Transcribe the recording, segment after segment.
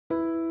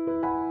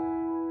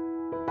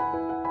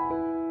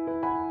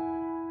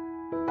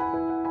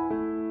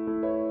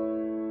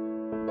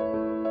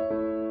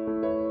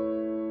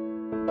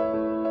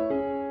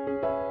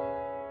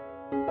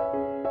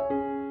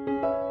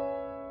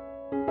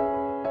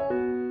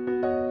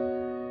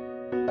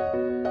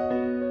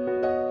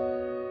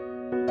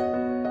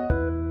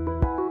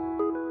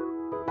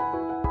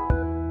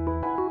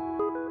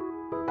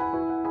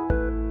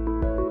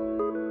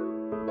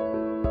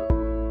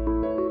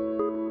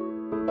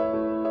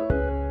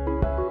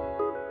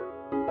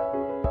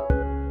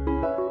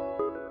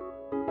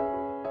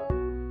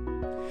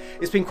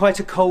It's been quite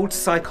a cold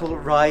cycle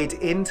ride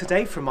in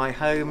today from my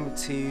home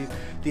to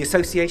the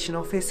association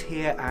office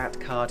here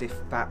at Cardiff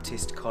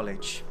Baptist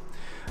College.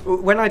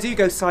 When I do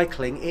go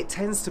cycling, it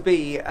tends to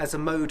be as a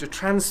mode of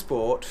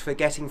transport for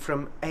getting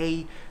from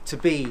A to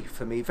B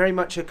for me, very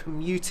much a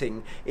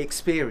commuting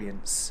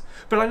experience.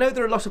 But I know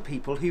there are a lot of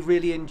people who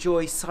really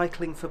enjoy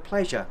cycling for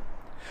pleasure.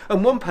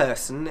 And one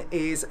person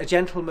is a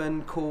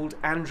gentleman called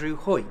Andrew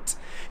Hoyt.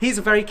 He's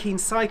a very keen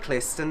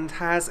cyclist and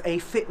has a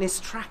fitness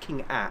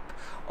tracking app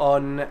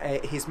on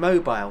his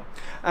mobile.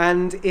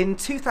 And in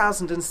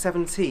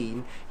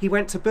 2017, he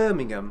went to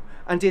Birmingham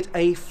and did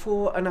a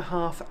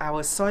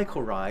 4.5-hour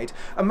cycle ride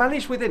and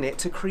managed within it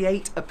to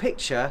create a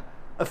picture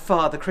of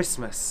Father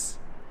Christmas.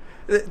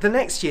 The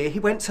next year, he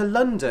went to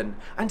London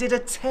and did a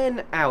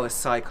 10-hour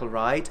cycle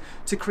ride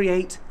to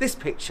create this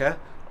picture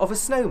of a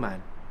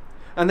snowman.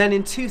 And then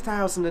in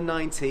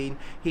 2019,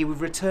 he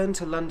would return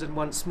to London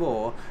once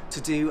more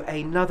to do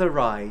another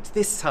ride,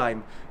 this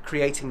time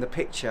creating the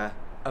picture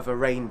of a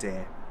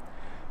reindeer.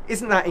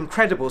 Isn't that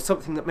incredible?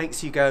 Something that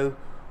makes you go,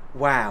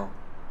 wow.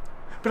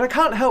 But I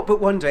can't help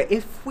but wonder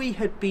if we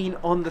had been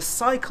on the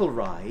cycle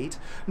ride,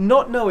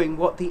 not knowing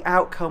what the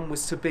outcome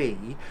was to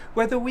be,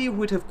 whether we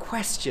would have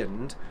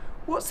questioned,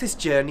 what's this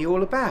journey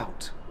all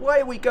about?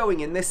 Why are we going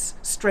in this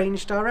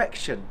strange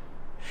direction?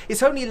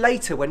 It's only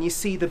later when you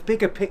see the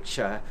bigger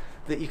picture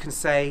that you can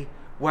say,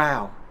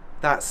 wow,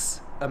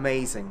 that's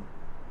amazing.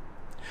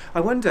 I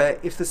wonder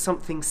if there's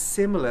something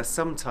similar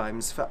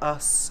sometimes for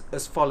us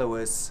as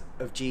followers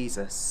of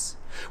Jesus.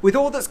 With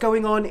all that's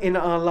going on in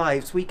our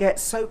lives, we get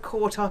so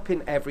caught up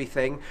in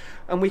everything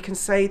and we can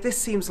say, this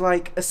seems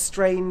like a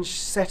strange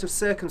set of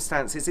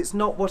circumstances. It's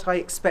not what I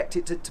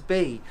expected it to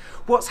be.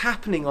 What's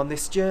happening on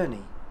this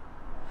journey?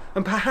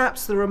 And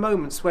perhaps there are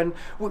moments when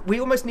we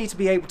almost need to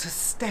be able to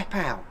step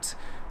out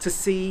to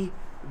see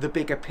the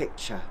bigger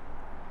picture.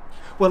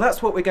 Well,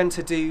 that's what we're going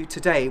to do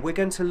today. We're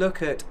going to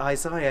look at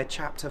Isaiah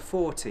chapter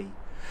 40.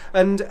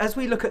 And as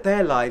we look at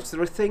their lives,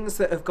 there are things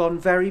that have gone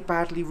very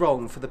badly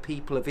wrong for the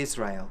people of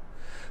Israel.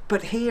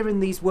 But here in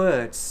these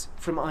words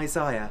from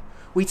Isaiah,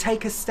 we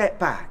take a step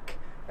back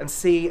and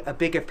see a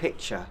bigger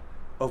picture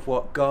of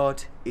what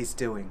God is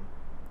doing.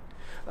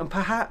 And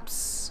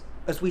perhaps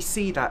as we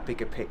see that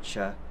bigger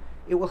picture,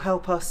 it will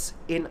help us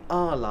in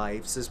our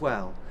lives as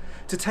well,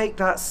 to take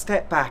that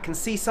step back and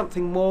see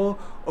something more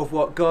of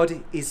what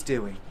God is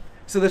doing,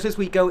 so that as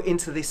we go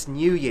into this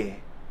new year,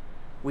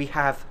 we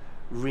have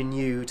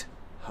renewed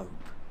hope.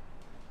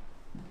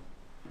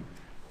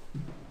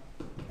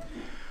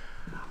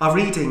 Our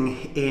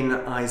reading in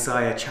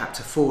Isaiah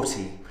chapter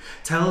 40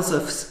 tells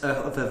us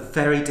of a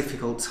very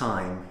difficult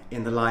time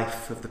in the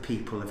life of the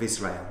people of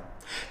Israel.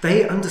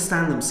 They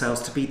understand themselves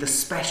to be the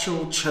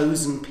special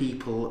chosen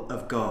people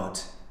of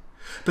God.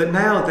 But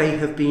now they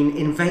have been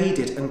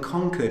invaded and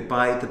conquered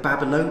by the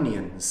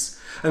Babylonians,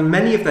 and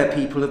many of their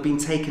people have been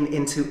taken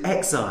into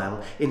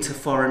exile into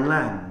foreign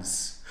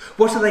lands.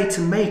 What are they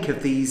to make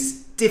of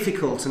these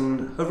difficult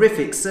and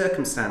horrific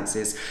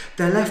circumstances?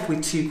 They're left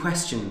with two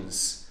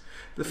questions.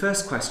 The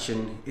first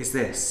question is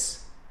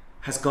this: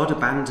 has God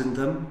abandoned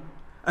them?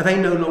 Are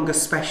they no longer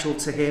special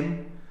to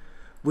him?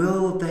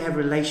 Will their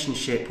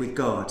relationship with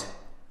God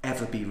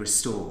ever be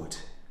restored?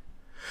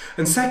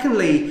 And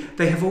secondly,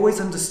 they have always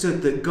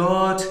understood that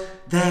God,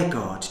 their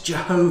God,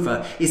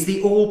 Jehovah, is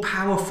the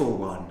all-powerful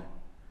one.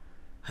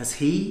 Has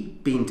he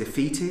been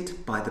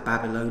defeated by the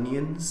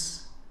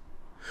Babylonians?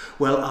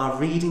 Well, our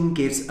reading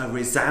gives a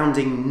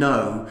resounding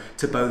no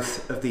to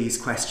both of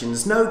these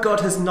questions. No,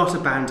 God has not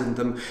abandoned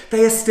them.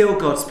 They are still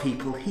God's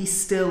people. He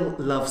still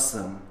loves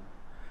them.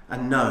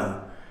 And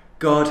no,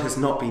 God has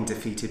not been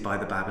defeated by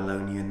the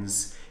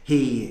Babylonians.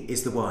 He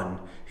is the one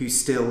who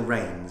still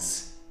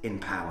reigns in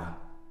power.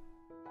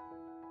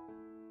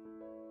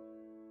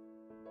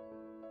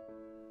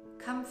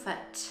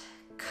 Comfort,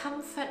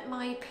 comfort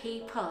my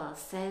people,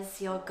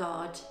 says your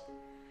God.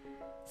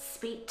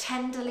 Speak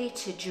tenderly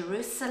to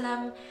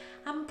Jerusalem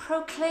and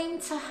proclaim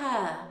to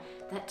her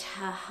that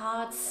her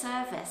hard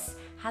service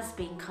has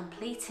been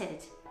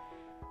completed,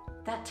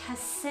 that her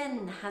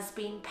sin has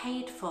been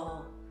paid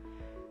for,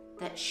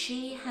 that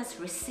she has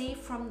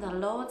received from the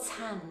Lord's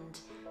hand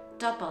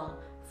double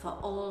for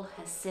all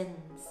her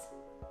sins.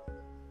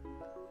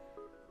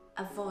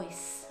 A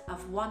voice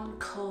of one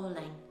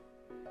calling.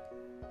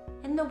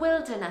 In the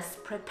wilderness,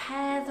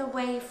 prepare the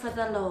way for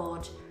the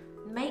Lord.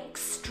 Make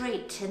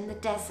straight in the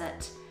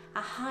desert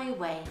a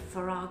highway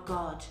for our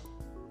God.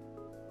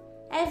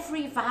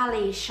 Every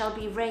valley shall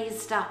be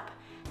raised up,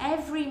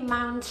 every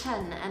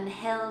mountain and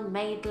hill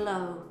made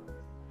low.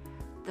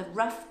 The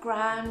rough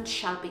ground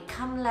shall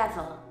become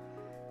level,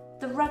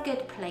 the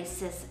rugged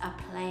places a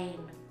plain.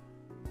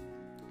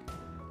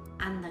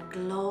 And the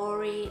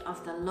glory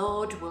of the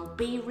Lord will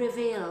be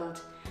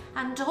revealed,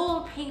 and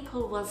all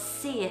people will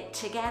see it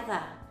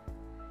together.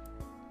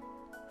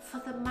 For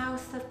the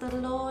mouth of the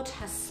Lord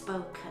has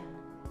spoken.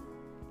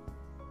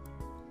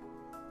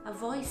 A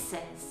voice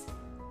says,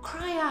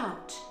 "Cry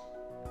out."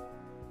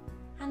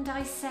 And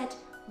I said,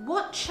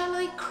 "What shall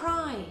I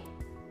cry?"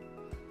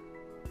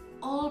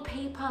 All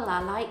people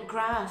are like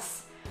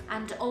grass,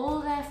 and all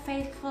their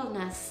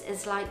faithfulness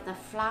is like the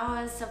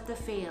flowers of the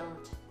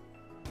field.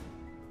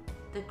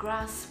 The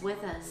grass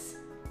withers,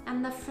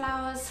 and the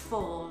flowers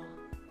fall,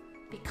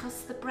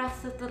 because the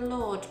breath of the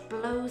Lord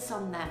blows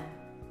on them.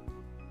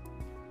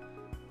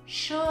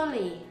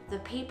 Surely the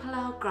people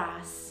are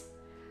grass.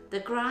 The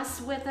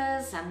grass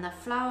withers and the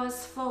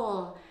flowers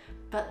fall,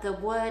 but the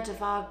word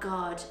of our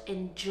God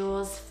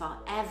endures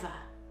forever.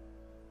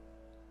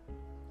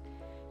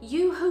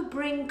 You who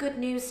bring good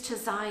news to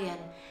Zion,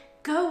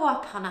 go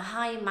up on a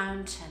high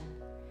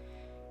mountain.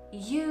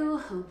 You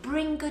who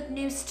bring good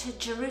news to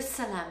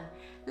Jerusalem,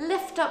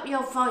 lift up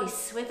your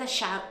voice with a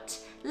shout.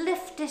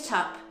 Lift it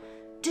up.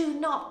 Do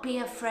not be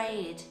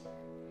afraid.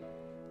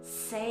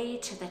 Say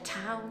to the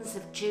towns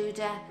of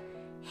Judah,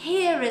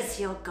 "Here is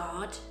your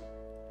God."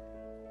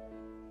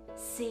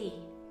 See,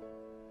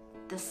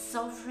 the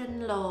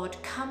sovereign Lord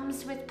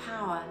comes with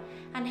power,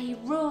 and he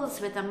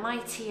rules with a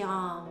mighty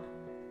arm.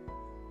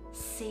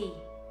 See,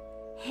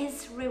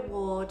 his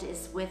reward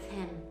is with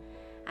him,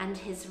 and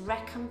his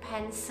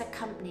recompense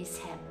accompanies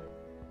him.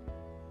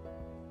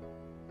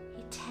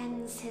 He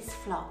tends his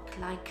flock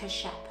like a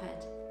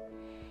shepherd.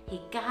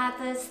 He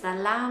gathers the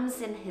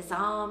lambs in his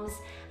arms,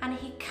 and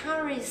he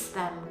carries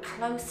them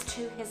close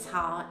to his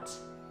heart.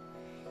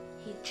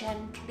 He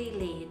gently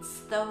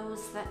leads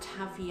those that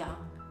have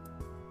young.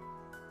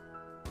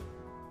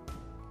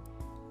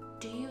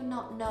 Do you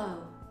not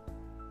know?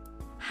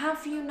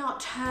 Have you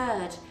not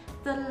heard?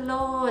 The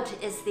Lord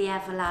is the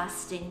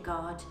everlasting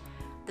God,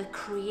 the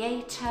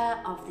creator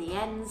of the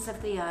ends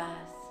of the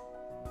earth.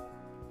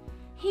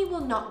 He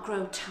will not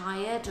grow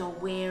tired or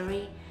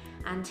weary,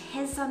 and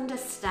his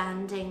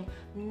understanding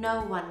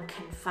no one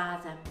can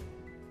fathom.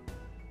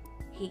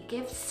 He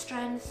gives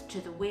strength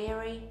to the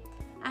weary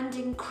and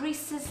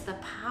increases the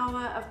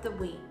power of the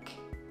weak.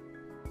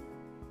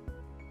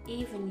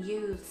 Even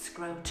youths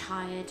grow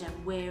tired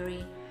and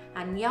weary,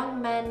 and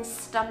young men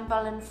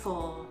stumble and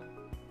fall.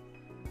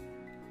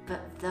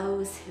 But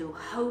those who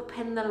hope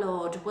in the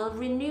Lord will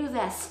renew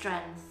their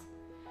strength.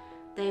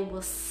 They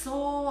will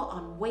soar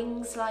on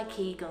wings like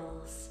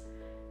eagles.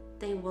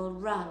 They will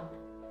run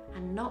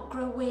and not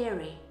grow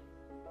weary.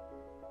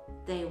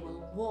 They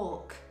will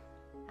walk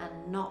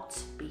and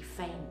not be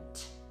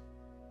faint.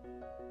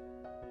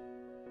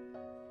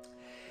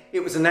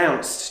 It was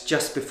announced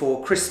just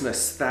before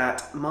Christmas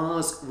that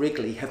Mars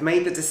Wrigley have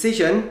made the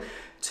decision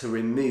to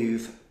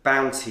remove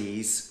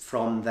bounties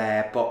from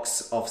their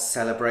box of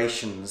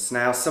celebrations.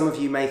 Now, some of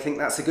you may think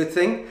that's a good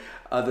thing,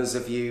 others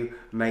of you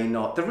may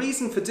not. The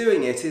reason for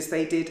doing it is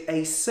they did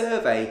a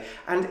survey,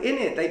 and in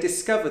it they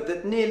discovered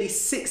that nearly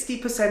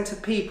 60%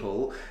 of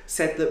people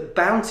said that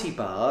bounty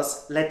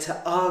bars led to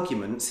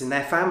arguments in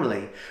their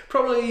family,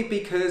 probably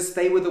because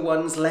they were the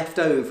ones left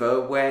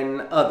over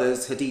when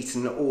others had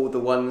eaten all the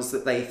ones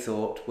that they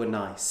thought were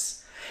nice.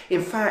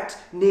 In fact,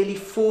 nearly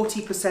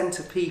 40%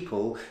 of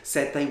people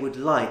said they would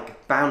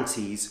like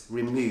bounties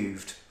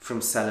removed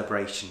from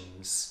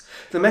celebrations.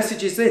 The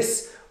message is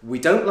this: we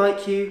don't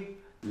like you,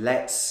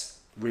 let's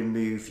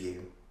remove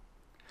you.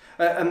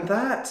 And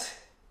that,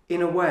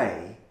 in a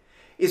way,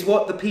 is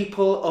what the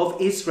people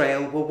of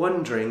Israel were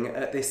wondering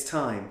at this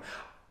time.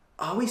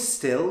 Are we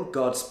still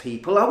God's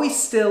people? Are we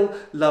still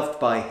loved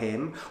by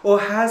him? Or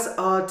has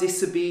our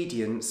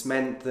disobedience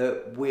meant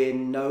that we're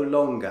no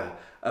longer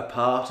a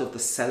part of the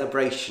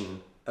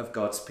celebration of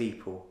God's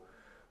people?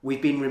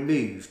 We've been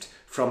removed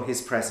from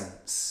his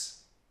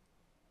presence.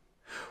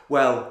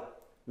 Well,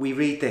 we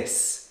read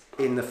this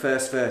in the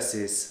first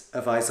verses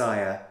of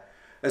Isaiah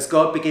as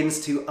God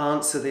begins to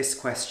answer this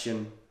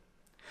question.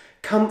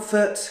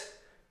 Comfort,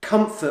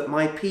 comfort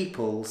my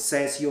people,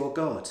 says your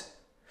God.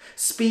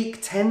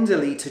 Speak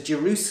tenderly to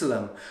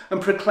Jerusalem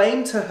and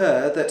proclaim to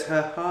her that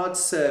her hard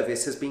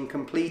service has been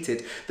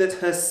completed, that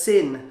her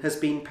sin has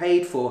been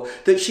paid for,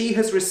 that she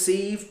has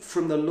received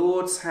from the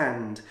Lord's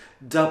hand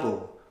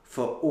double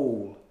for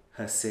all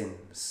her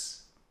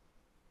sins.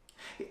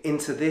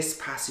 Into this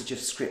passage of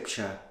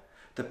Scripture,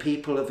 the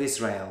people of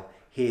Israel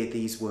hear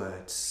these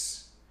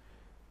words.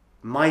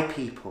 My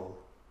people,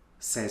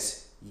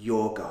 says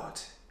your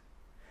God.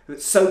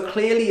 So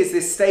clearly is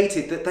this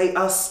stated that they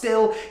are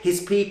still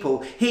his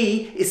people.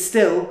 He is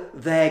still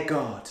their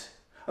God.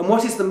 And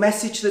what is the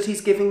message that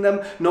he's giving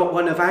them? Not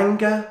one of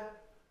anger,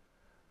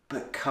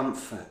 but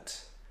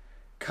comfort.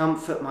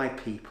 Comfort my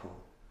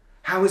people.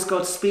 How is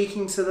God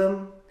speaking to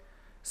them?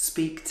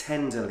 Speak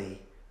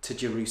tenderly to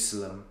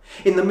Jerusalem.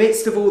 In the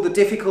midst of all the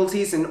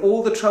difficulties and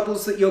all the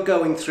troubles that you're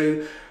going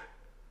through,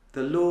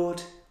 The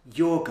Lord,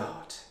 your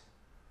God,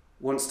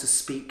 wants to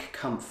speak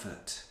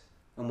comfort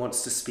and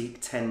wants to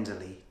speak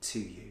tenderly to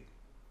you.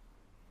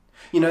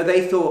 You know,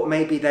 they thought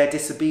maybe their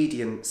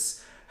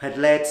disobedience had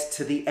led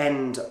to the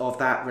end of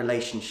that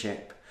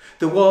relationship.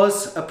 There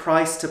was a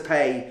price to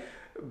pay,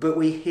 but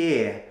we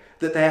hear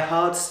that their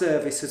hard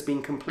service has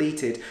been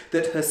completed,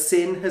 that her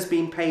sin has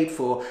been paid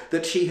for,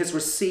 that she has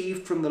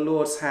received from the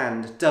Lord's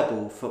hand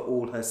double for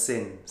all her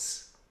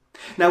sins.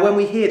 Now, when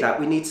we hear that,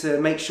 we need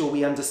to make sure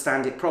we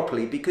understand it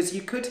properly, because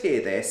you could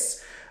hear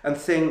this and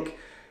think,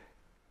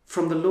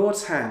 from the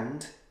Lord's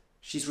hand,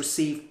 she's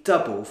received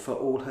double for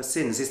all her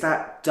sins. Is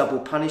that double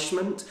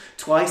punishment?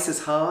 Twice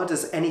as hard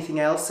as anything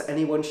else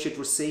anyone should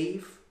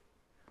receive?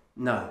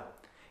 No,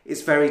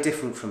 it's very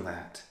different from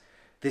that.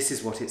 This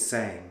is what it's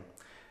saying.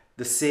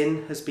 The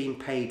sin has been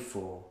paid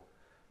for.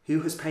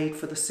 Who has paid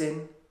for the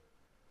sin?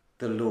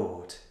 The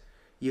Lord.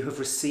 You have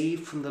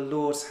received from the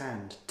Lord's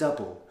hand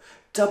double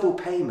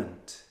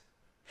payment.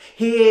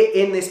 Here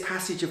in this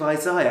passage of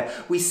Isaiah,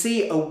 we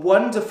see a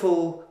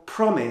wonderful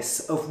promise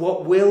of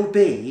what will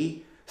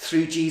be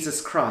through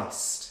Jesus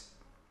Christ.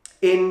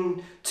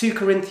 In 2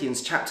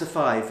 Corinthians chapter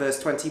 5, verse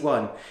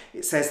 21,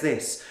 it says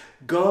this,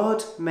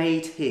 God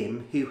made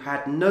him who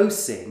had no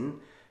sin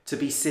to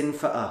be sin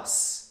for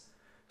us,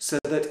 so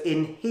that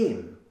in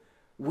him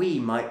we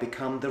might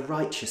become the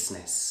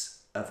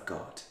righteousness of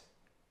God.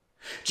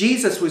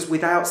 Jesus was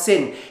without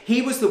sin.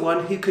 He was the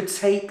one who could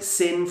take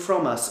sin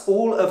from us,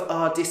 all of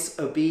our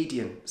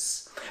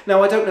disobedience.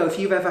 Now, I don't know if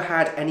you've ever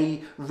had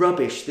any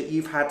rubbish that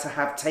you've had to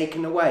have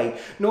taken away.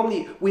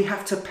 Normally, we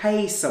have to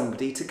pay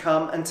somebody to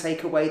come and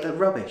take away the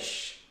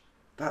rubbish.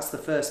 That's the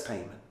first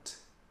payment.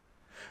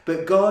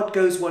 But God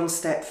goes one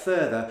step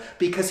further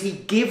because he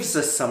gives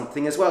us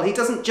something as well. He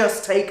doesn't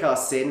just take our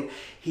sin,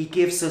 he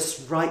gives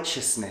us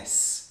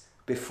righteousness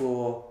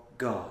before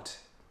God.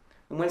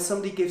 And when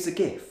somebody gives a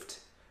gift,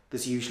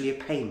 there's usually a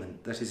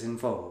payment that is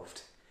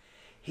involved.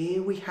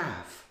 Here we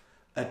have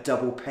a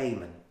double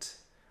payment.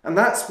 And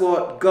that's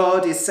what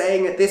God is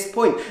saying at this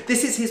point.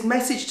 This is his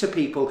message to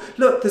people.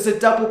 Look, there's a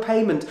double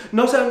payment.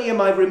 Not only am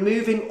I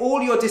removing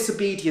all your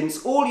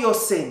disobedience, all your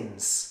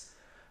sins,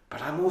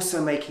 but I'm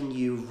also making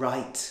you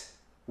right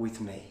with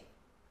me.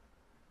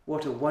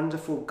 What a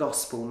wonderful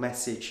gospel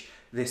message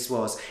this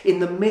was. In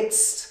the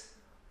midst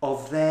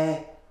of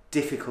their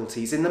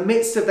difficulties, in the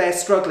midst of their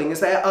struggling, as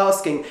they're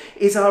asking,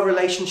 is our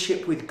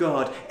relationship with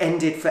God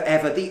ended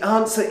forever? The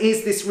answer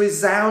is this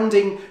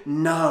resounding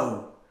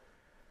no.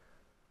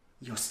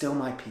 You're still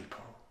my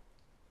people.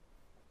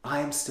 I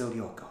am still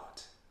your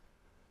God.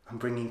 I'm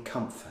bringing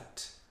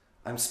comfort.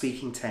 I'm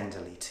speaking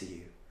tenderly to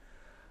you.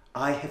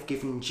 I have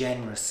given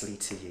generously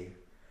to you.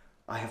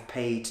 I have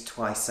paid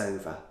twice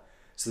over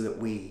so that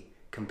we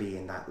can be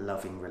in that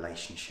loving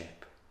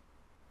relationship.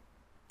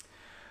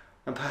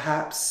 And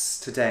perhaps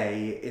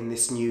today, in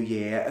this new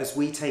year, as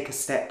we take a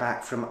step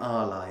back from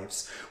our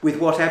lives, with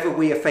whatever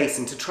we are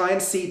facing, to try and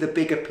see the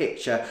bigger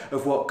picture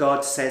of what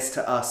God says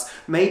to us,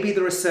 maybe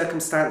there are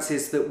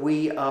circumstances that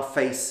we are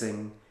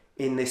facing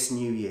in this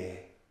new year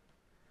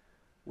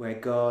where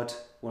God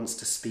wants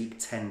to speak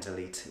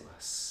tenderly to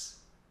us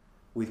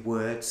with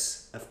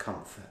words of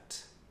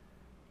comfort.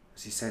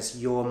 As he says,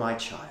 you're my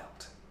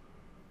child,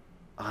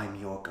 I'm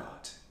your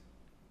God.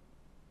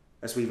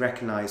 As we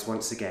recognise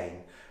once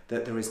again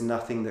that there is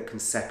nothing that can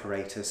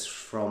separate us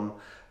from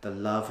the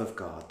love of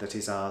God that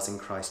is ours in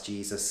Christ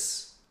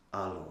Jesus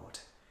our Lord.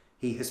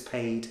 He has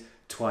paid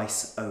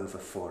twice over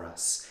for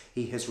us.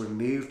 He has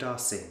removed our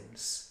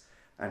sins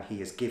and he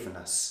has given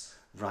us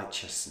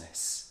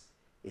righteousness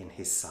in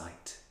his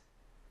sight.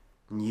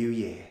 New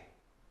year,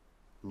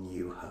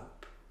 new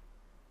hope.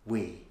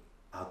 We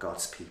are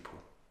God's people.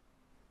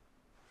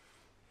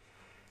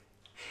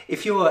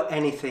 If you're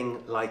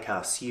anything like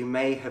us, you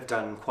may have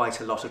done quite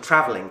a lot of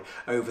travelling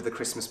over the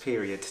Christmas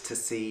period to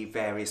see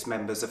various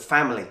members of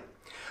family.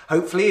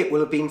 Hopefully it will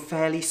have been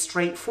fairly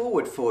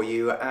straightforward for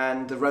you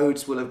and the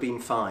roads will have been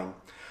fine.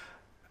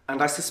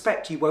 And I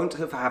suspect you won't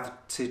have had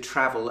to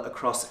travel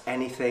across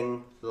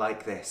anything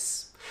like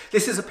this.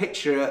 This is a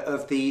picture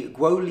of the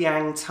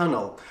Guoliang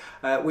Tunnel,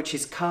 which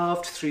is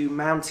carved through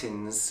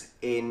mountains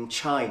in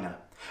China.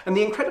 And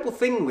the incredible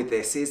thing with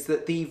this is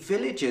that the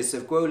villagers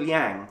of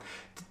Guoliang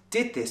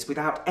did this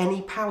without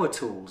any power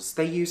tools.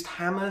 They used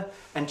hammer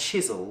and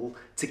chisel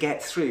to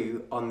get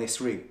through on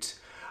this route.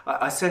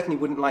 I certainly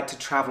wouldn't like to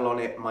travel on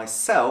it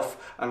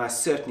myself, and I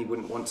certainly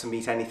wouldn't want to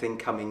meet anything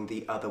coming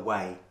the other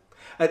way.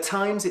 At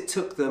times it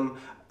took them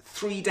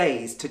 3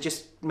 days to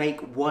just make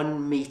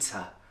 1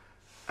 metre,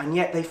 and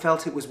yet they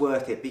felt it was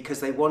worth it because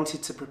they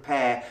wanted to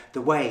prepare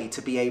the way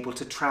to be able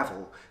to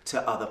travel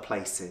to other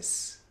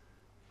places.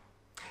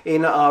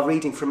 In our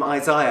reading from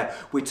Isaiah,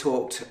 we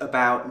talked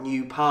about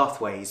new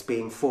pathways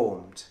being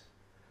formed.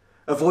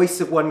 A voice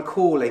of one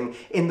calling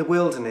in the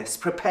wilderness,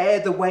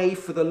 prepare the way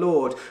for the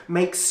Lord,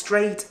 make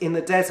straight in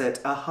the desert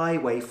a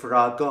highway for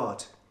our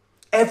God.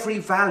 Every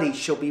valley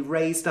shall be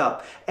raised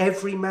up,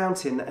 every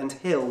mountain and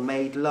hill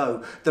made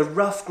low. The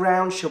rough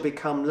ground shall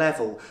become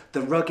level,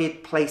 the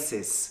rugged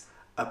places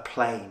a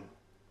plain.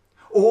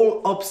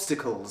 All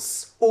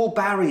obstacles, all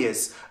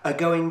barriers are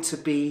going to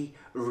be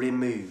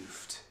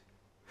removed.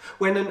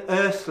 When an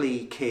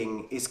earthly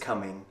king is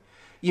coming,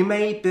 you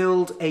may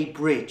build a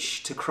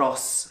bridge to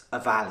cross a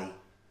valley.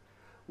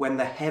 When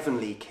the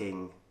heavenly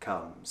king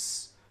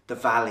comes, the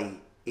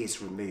valley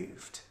is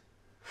removed.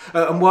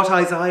 And what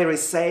Isaiah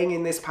is saying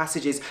in this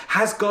passage is,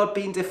 has God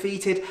been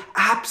defeated?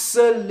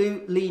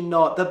 Absolutely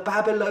not. The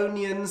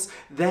Babylonians,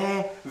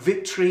 their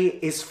victory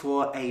is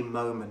for a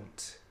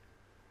moment.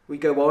 We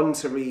go on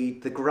to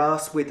read, the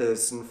grass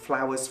withers and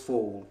flowers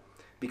fall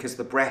because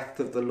the breath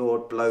of the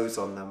Lord blows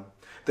on them.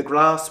 The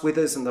grass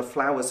withers and the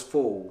flowers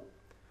fall,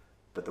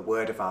 but the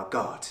word of our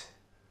God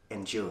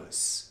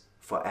endures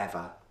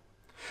forever.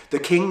 The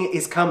King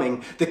is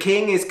coming. The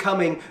King is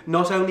coming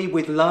not only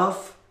with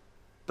love,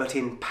 but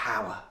in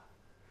power.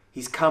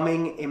 He's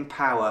coming in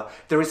power.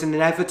 There is an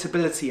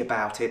inevitability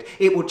about it.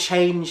 It will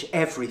change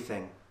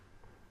everything.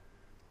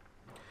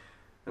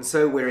 And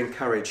so we're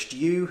encouraged.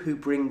 You who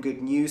bring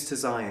good news to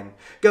Zion,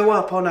 go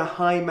up on a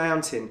high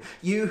mountain.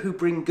 You who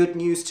bring good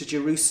news to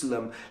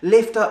Jerusalem,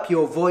 lift up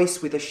your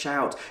voice with a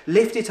shout.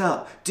 Lift it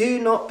up. Do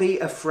not be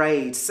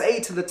afraid. Say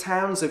to the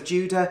towns of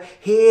Judah,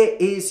 here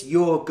is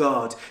your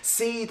God.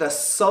 See, the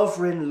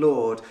sovereign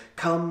Lord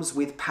comes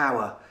with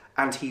power,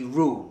 and he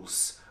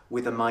rules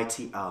with a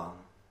mighty arm.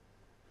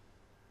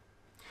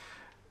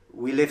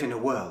 We live in a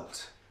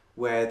world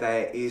where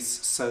there is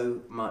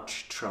so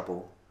much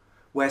trouble,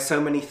 where so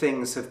many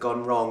things have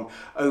gone wrong.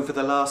 Over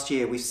the last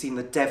year, we've seen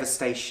the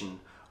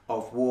devastation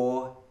of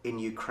war in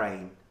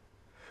Ukraine.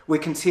 We're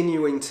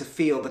continuing to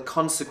feel the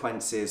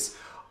consequences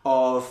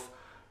of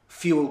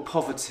fuel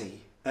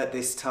poverty at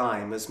this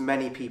time, as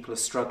many people are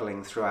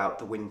struggling throughout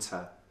the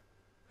winter.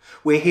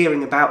 We're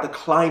hearing about the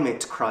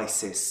climate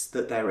crisis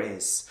that there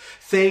is,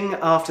 thing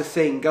after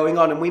thing going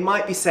on, and we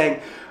might be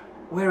saying,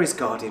 where is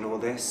God in all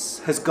this?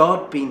 Has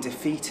God been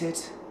defeated?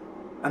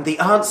 And the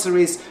answer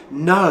is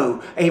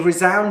no, a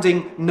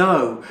resounding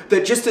no,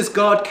 that just as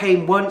God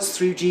came once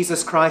through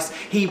Jesus Christ,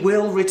 he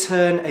will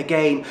return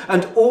again,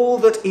 and all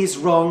that is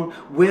wrong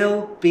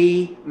will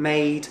be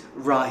made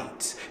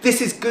right.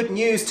 This is good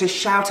news to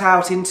shout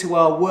out into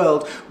our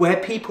world where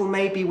people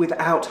may be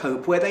without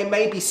hope, where they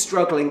may be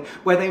struggling,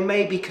 where they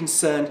may be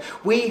concerned.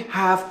 We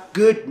have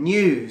good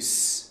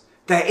news.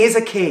 There is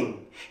a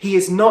king. He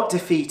is not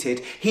defeated.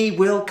 He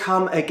will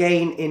come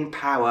again in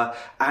power,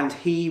 and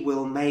he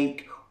will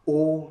make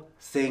all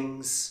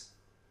things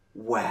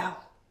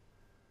well.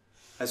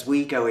 As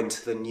we go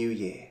into the new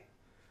year,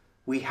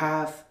 we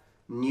have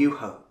new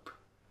hope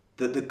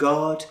that the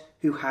God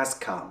who has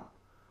come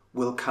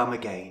will come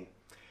again.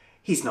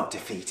 He's not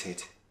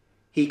defeated.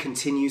 He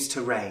continues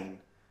to reign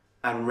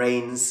and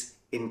reigns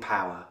in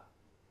power.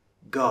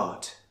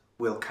 God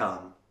will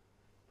come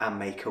and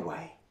make a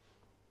way.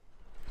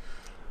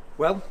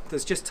 Well,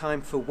 there's just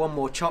time for one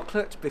more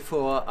chocolate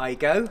before I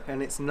go,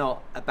 and it's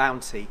not a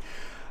bounty.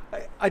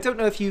 I don't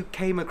know if you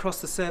came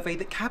across the survey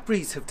that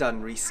Cadbury's have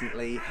done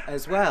recently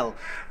as well.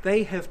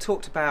 They have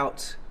talked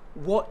about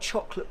what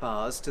chocolate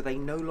bars do they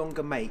no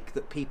longer make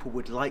that people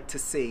would like to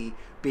see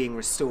being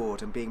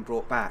restored and being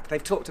brought back.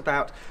 They've talked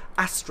about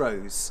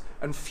Astros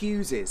and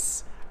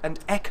Fuses and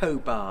Echo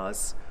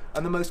bars,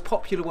 and the most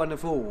popular one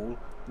of all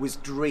was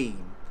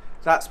Dream.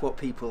 That's what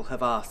people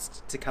have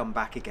asked to come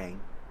back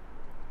again.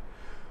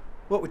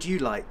 What would you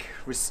like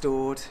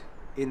restored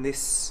in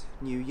this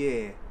new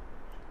year?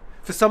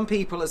 For some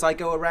people, as I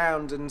go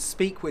around and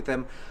speak with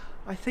them,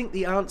 I think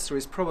the answer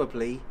is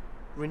probably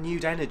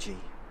renewed energy,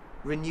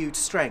 renewed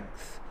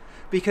strength,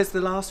 because the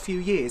last few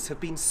years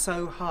have been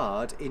so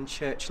hard in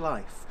church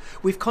life.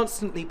 We've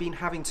constantly been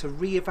having to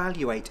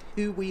reevaluate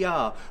who we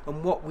are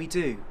and what we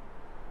do.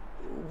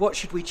 What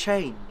should we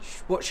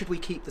change? What should we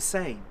keep the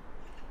same?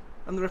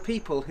 And there are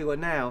people who are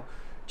now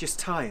just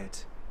tired.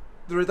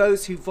 There are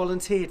those who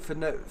volunteered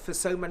for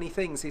so many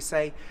things who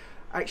say,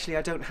 actually,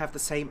 I don't have the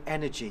same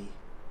energy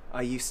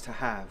I used to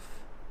have.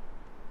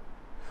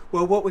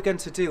 Well, what we're going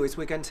to do is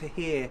we're going to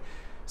hear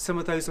some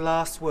of those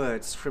last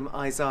words from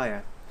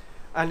Isaiah.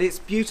 And it's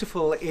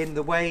beautiful in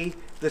the way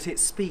that it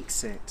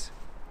speaks it.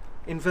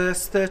 In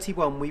verse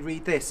 31, we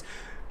read this: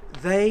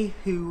 they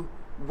who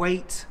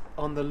wait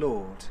on the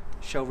Lord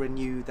shall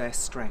renew their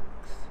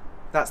strength.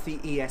 That's the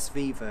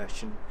ESV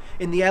version.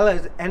 In the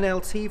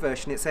NLT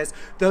version, it says,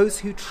 those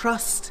who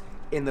trust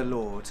in the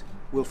Lord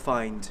will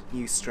find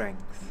new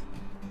strength.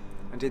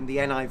 And in the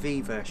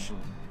NIV version,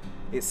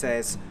 it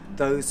says,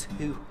 those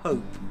who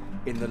hope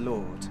in the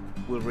Lord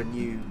will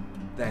renew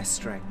their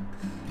strength.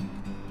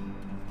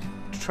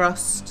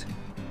 Trust,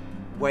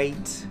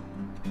 wait,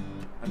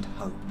 and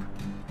hope.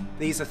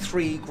 These are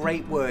three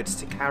great words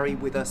to carry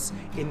with us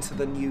into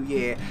the new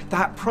year.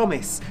 That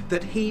promise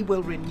that he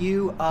will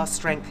renew our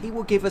strength. He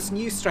will give us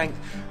new strength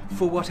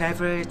for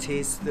whatever it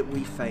is that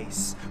we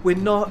face. We're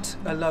not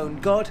alone.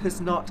 God has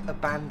not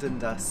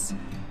abandoned us.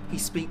 He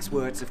speaks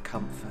words of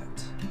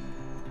comfort.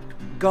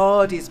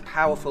 God is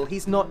powerful.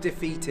 He's not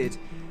defeated.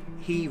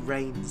 He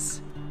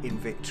reigns in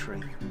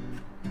victory.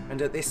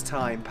 And at this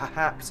time,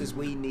 perhaps as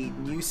we need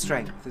new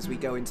strength as we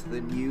go into the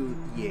new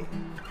year,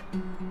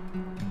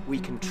 we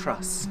can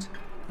trust,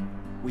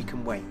 we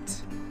can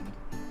wait,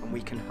 and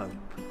we can hope.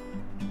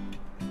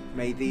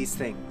 May these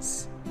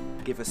things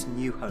give us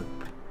new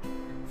hope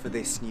for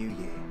this new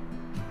year.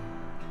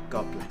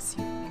 God bless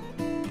you.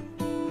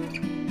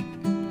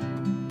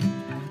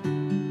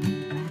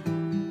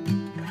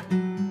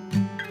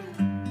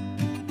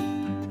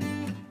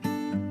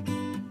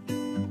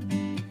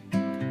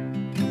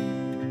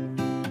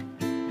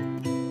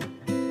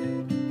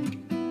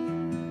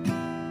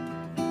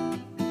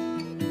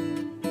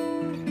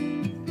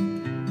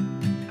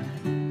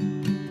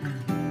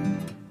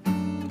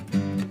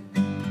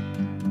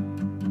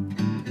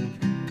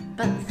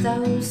 But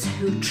those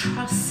who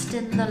trust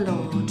in the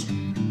Lord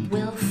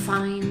will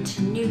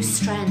find new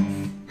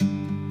strength.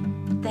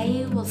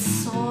 They will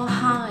soar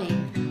high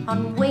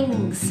on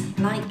wings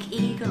like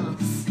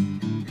eagles.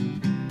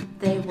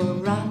 They will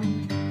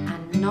run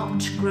and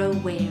not grow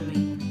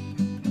weary.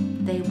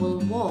 They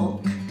will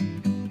walk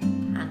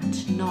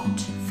and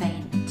not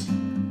faint.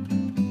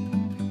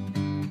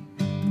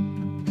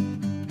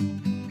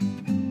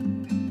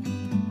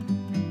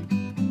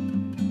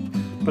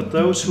 But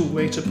those who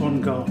wait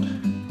upon God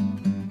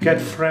get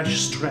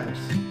fresh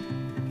strength.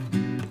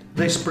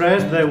 They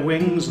spread their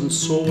wings and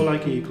soar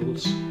like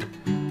eagles.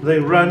 They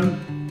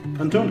run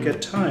and don't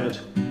get tired.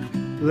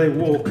 They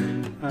walk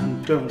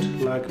and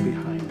don't lag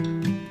behind.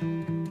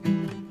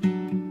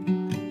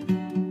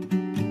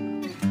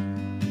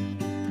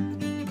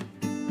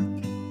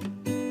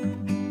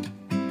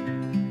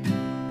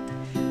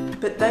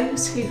 But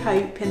those who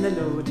hope in the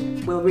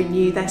Lord will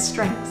renew their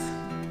strength.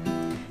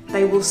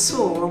 They will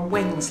soar on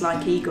wings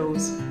like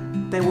eagles.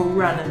 They will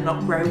run and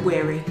not grow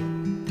weary.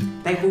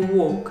 They will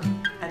walk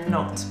and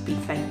not be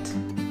faint.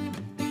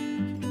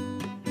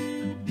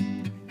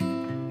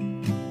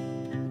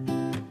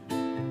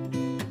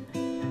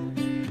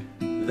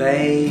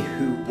 They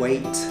who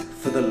wait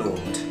for the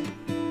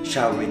Lord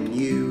shall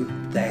renew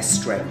their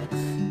strength.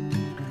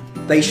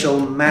 They shall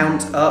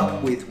mount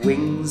up with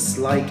wings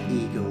like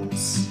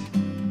eagles.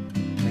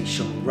 They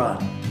shall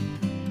run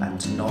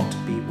and not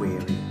be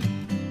weary.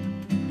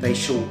 They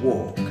shall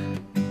walk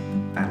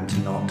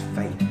and not